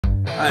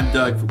I'm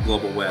Doug from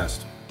Global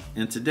West,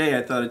 and today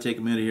I thought I'd take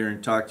a minute here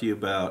and talk to you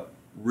about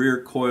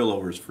rear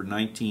coilovers for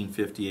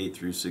 1958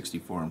 through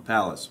 64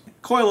 Impalas.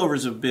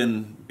 Coilovers have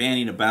been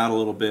bandying about a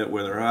little bit,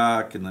 whether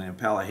can the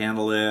Impala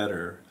handle it,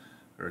 or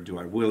do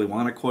I really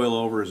want a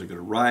coilover, is it going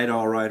to ride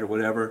all right or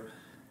whatever.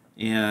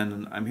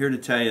 And I'm here to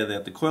tell you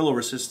that the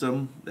coilover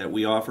system that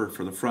we offer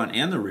for the front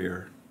and the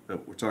rear,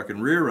 but we're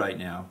talking rear right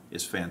now,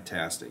 is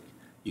fantastic.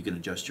 You can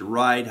adjust your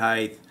ride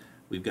height,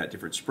 we've got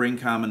different spring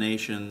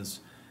combinations,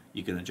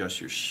 you can adjust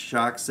your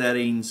shock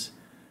settings.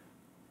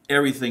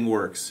 Everything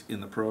works in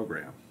the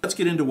program. Let's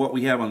get into what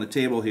we have on the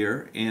table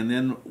here, and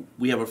then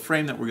we have a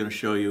frame that we're going to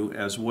show you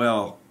as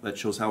well that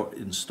shows how it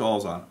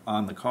installs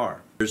on the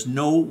car. There's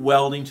no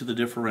welding to the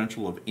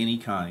differential of any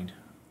kind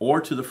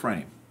or to the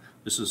frame.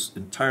 This is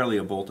entirely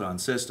a bolt-on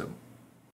system.